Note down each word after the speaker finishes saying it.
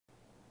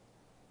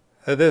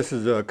This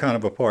is kind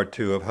of a part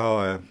two of how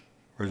I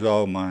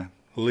resolved my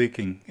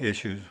leaking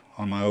issues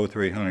on my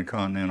O300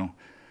 Continental.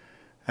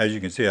 As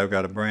you can see, I've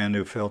got a brand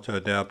new filter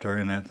adapter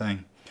in that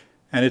thing.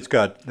 And it's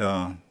got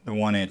the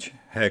 1-inch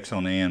hex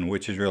on the end,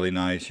 which is really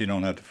nice. You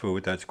don't have to fool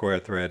with that square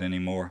thread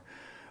anymore.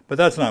 But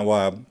that's not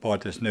why I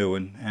bought this new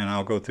one, and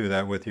I'll go through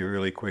that with you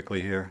really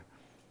quickly here.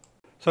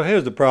 So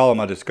here's the problem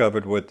I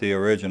discovered with the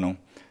original.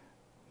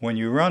 When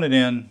you run it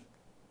in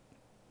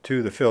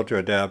to the filter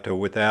adapter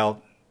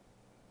without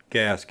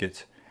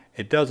gaskets,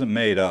 it doesn't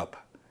mate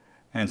up,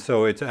 and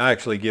so it's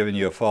actually giving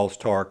you a false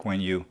torque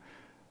when you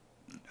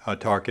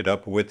torque it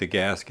up with the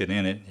gasket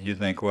in it. You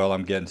think, well,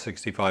 I'm getting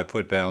 65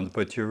 foot-pounds,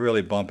 but you're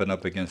really bumping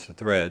up against the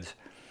threads.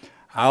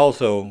 I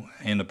also,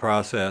 in the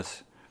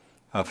process,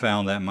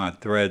 found that my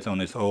threads on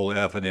this old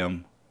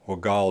F&M were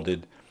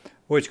galded,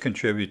 which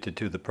contributed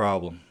to the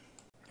problem.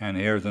 And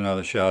here's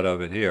another shot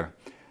of it here.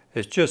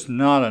 It's just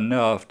not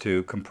enough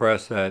to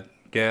compress that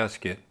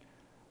gasket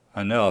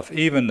enough.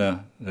 Even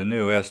the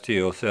new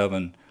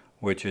ST07,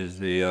 which is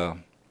the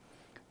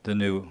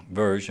new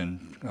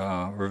version,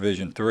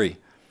 revision 3.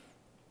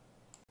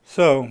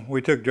 So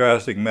we took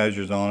drastic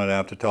measures on it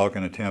after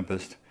talking to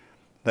Tempest.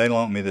 They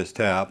loaned me this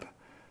tap.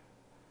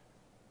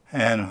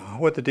 And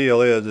what the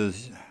deal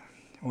is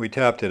we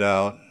tapped it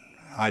out,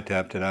 I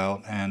tapped it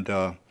out, and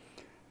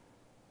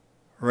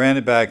ran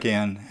it back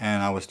in,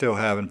 and I was still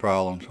having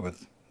problems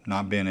with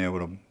not being able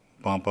to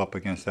bump up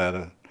against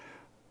that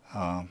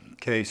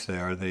case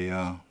there,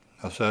 the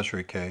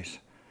accessory case.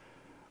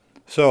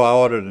 So I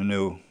ordered a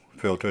new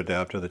filter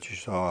adapter that you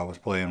saw I was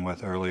playing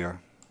with earlier.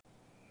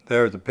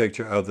 There's a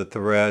picture of the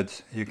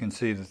threads. You can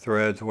see the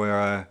threads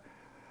where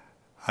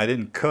I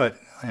didn't cut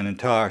an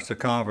entire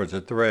circumference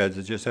of threads.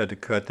 I just had to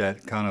cut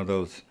that kind of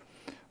those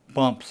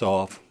bumps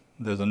off.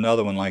 There's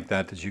another one like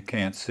that you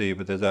can't see,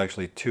 but there's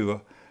actually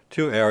two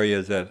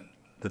areas that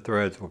the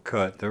threads were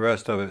cut. The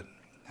rest of it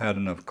had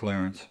enough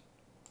clearance.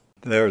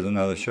 There's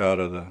another shot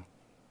of the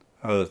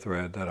other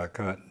thread that I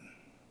cut.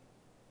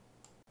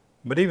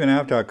 But even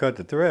after I cut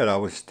the thread, I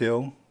was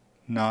still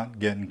not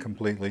getting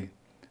completely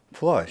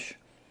flush.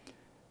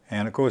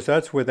 And of course,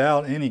 that's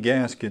without any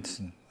gaskets.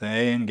 The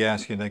AN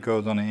gasket that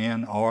goes on the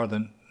end, or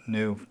the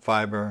new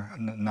fiber,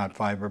 not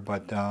fiber,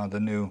 but the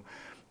new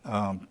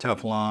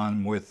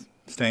Teflon with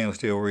stainless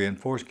steel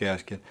reinforced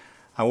gasket.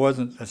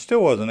 I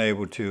still wasn't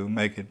able to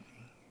make it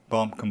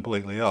bump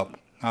completely up.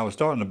 I was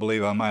starting to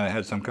believe I might have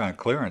had some kind of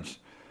clearance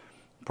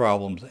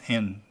problems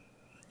in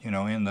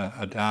the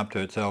adapter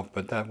itself,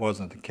 but that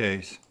wasn't the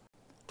case.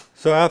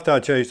 So after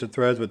I changed the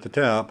threads with the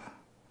tap,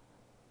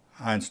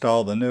 I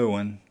installed the new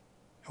one,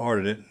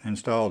 ordered it,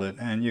 installed it,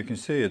 and you can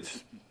see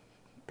it's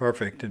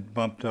perfect. It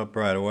bumped up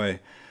right away.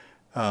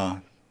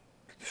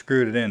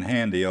 Screwed it in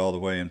handy all the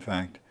way, in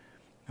fact.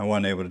 I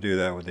wasn't able to do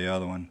that with the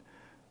other one.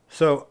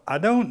 So I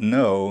don't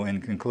know,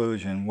 in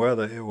conclusion,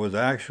 whether it was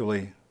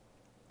actually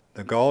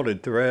the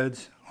galded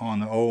threads on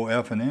the old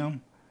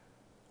F&M,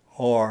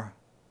 or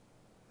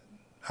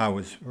I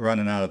was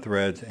running out of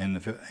threads in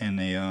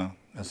the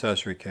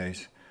accessory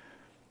case.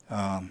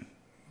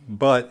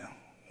 But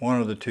one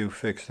of the two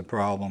fixed the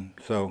problem.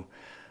 So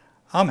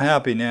I'm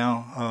happy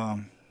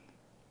now.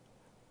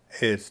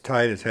 It's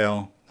tight as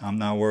hell. I'm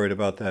not worried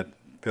about that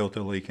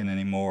filter leaking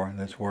anymore.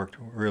 That's worked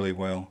really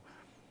well.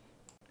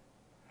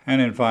 And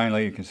then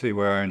finally, you can see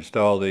where I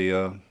installed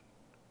the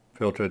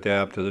filter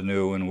adapter, the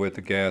new one with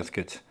the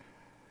gaskets.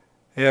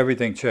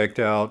 Everything checked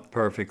out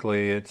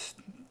perfectly. It's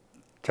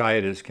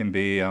tight as can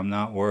be. I'm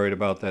not worried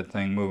about that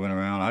thing moving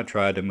around. I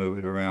tried to move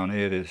it around.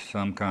 It is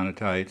some kind of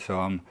tight. So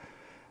and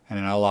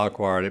then I lock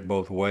wired it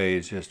both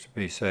ways just to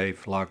be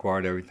safe. Lock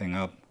wired everything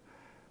up.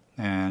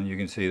 And you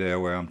can see there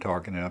where I'm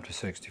torquing it up to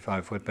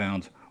 65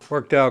 foot-pounds.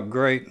 Worked out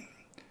great.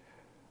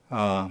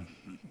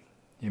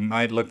 You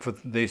might look for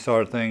these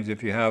sort of things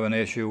if you have an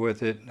issue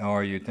with it,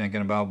 or you're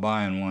thinking about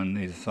buying one.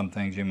 These are some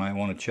things you might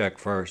want to check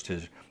first.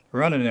 Is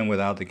run it in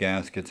without the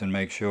gaskets and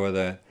make sure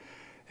that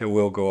it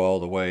will go all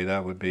the way.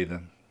 That would be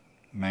the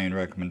main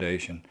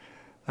recommendation.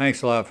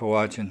 Thanks a lot for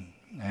watching,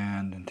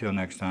 and until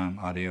next time,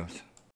 adios.